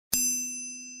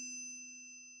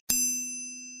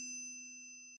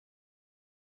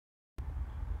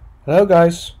Hello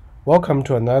guys, welcome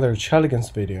to another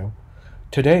Challenge video.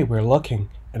 Today we're looking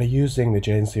at using the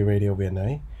JNCRadio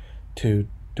VNA to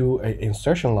do an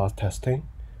insertion loss testing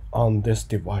on this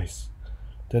device.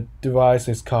 The device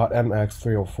is called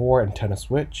MX304 antenna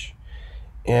switch,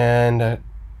 and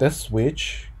this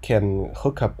switch can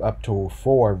hook up to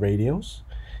 4 radios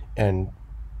and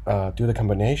do the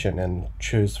combination and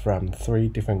choose from 3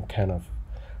 different kind of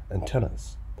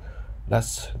antennas.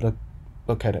 Let's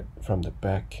look at it from the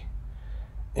back.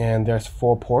 And there's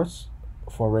 4 ports,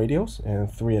 4 radios,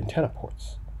 and 3 antenna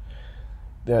ports.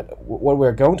 What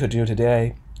we're going to do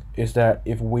today is that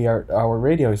if our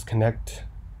radio is connected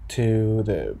to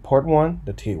the port 1,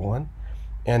 the T1,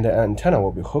 and the antenna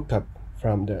will be hooked up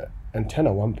from the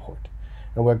antenna 1 port,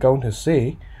 and we're going to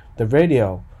see the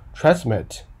radio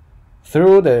transmit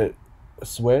through the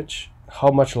switch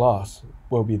how much loss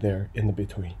will be there in the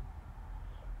between.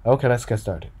 Okay, let's get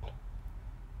started.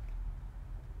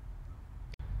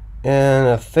 And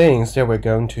the things that we're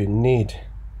going to need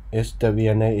is the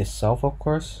VNA itself, of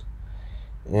course,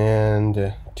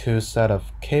 and 2 set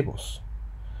of cables.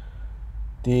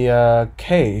 The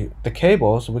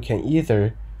cables, we can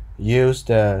either use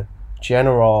the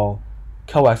general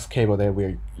coax cable that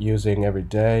we're using every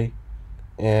day,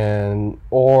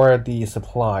 or the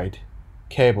supplied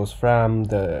cables from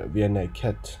the VNA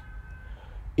kit.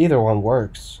 Either one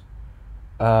works.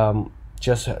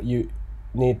 You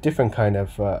need different kind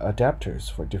of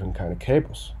adapters for different kind of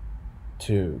cables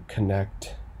to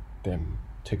connect them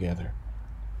together.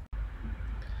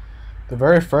 The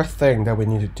very first thing that we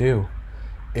need to do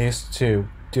is to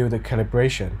do the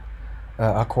calibration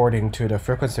according to the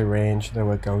frequency range that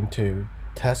we're going to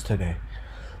test today.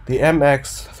 The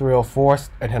MX304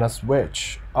 antenna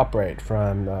switch operates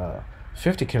from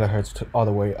 50 kHz all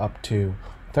the way up to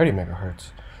 30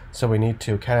 MHz, so we need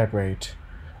to calibrate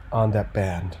on that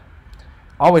band.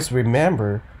 Always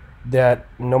remember that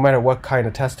no matter what kind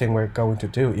of testing we're going to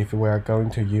do, if we are going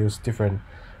to use different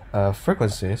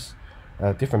frequencies,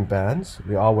 different bands,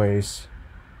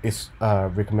 it's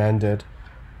recommended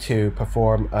to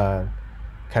perform a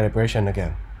calibration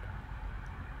again.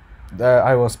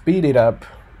 I will speed it up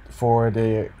for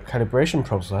the calibration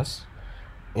process,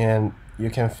 and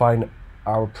you can find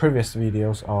our previous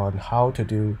videos on how to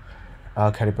do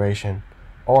calibration,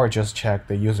 or just check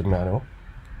the user manual.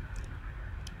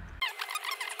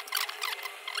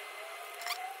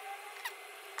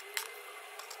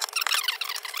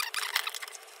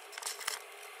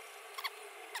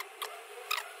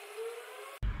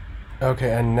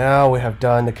 Okay, and now we have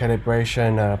done the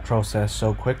calibration process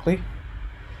so quickly,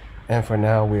 and for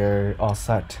now we're all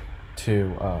set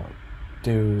to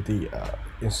do the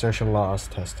insertion loss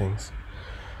testings.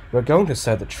 We're going to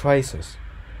set the traces.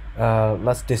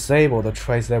 Let's disable the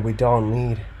trace that we don't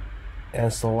need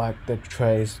and select the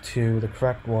trace to the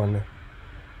correct one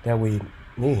that we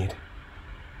need.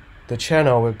 The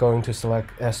channel we're going to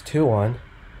select S21,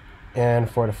 and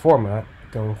for the format,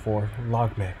 going for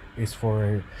logMAC. It's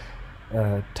for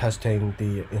testing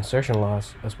the insertion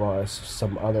loss as well as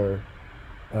some other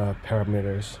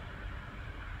parameters.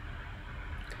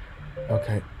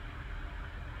 Okay,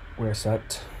 we're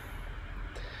set.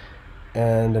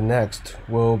 And the next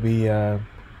will be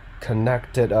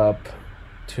connected up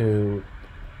to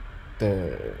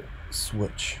the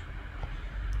switch.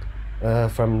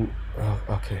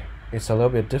 Okay, it's a little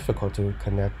bit difficult to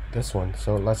connect this one,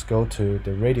 so let's go to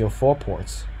the radio 4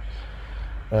 ports.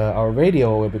 Our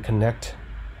radio will be connected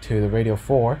to the radio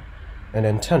 4, and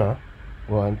antenna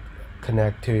will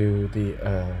connect to the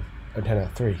antenna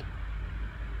 3.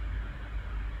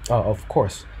 Of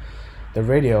course, the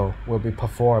radio will be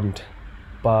performed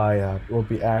by will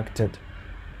be acted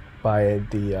by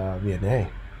the VNA.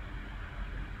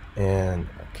 And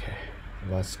okay,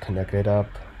 let's connect it up.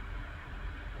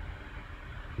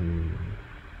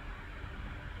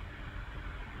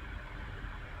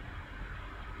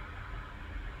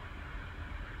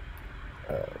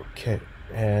 Okay,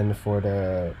 and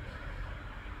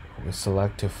we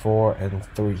select to 4 and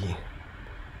 3,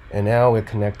 and now we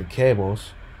connect the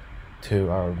cables to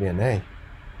our VNA.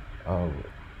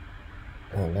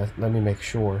 Let me make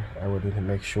sure. I will need to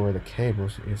make sure the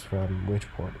cables is from which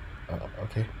port.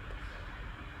 Okay.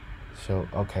 So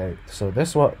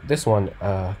this one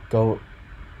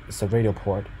it's a radio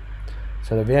port.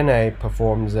 So the VNA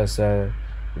performs as a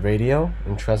radio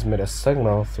and transmit a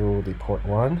signal through the port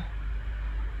 1,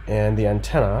 and the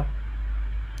antenna,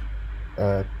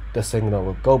 the signal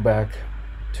will go back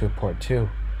to port 2,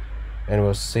 and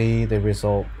we'll see the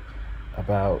result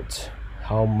about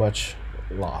how much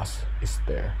loss is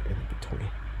there in between.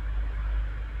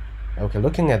 Okay,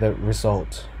 looking at the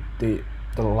result, the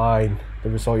the line, the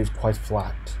result is quite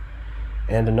flat,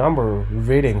 and the number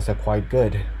readings are quite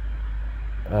good.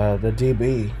 The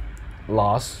dB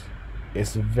loss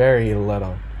is very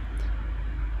little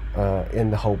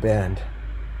in the whole band,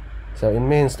 so it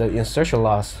means the insertion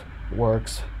loss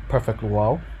works perfectly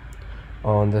well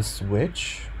on the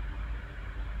switch.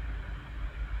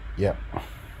 Yep.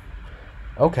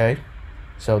 Okay,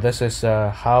 so this is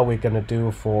how we're gonna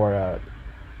do for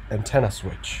antenna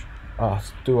switch.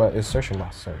 Do an insertion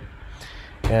loss, sorry.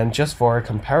 And just for a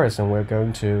comparison, we're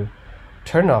going to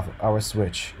turn off our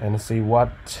switch and see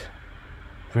what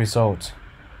result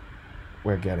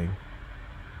we're getting.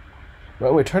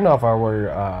 When we turn off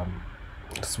our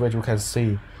switch, we can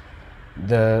see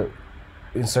the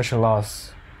insertion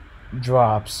loss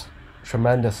drops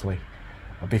tremendously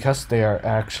because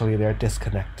they're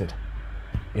disconnected.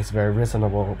 It's very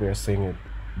reasonable we are seeing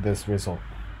this result.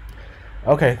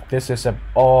 Okay, this is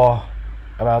all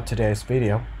about today's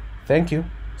video. Thank you,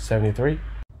 73.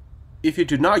 If you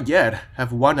do not yet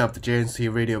have one of the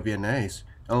JNCRadio VNAs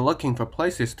and looking for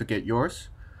places to get yours,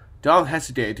 don't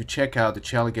hesitate to check out the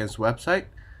Chelegans website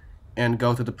and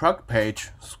go to the product page,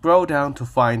 scroll down to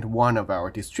find one of our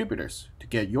distributors to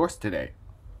get yours today.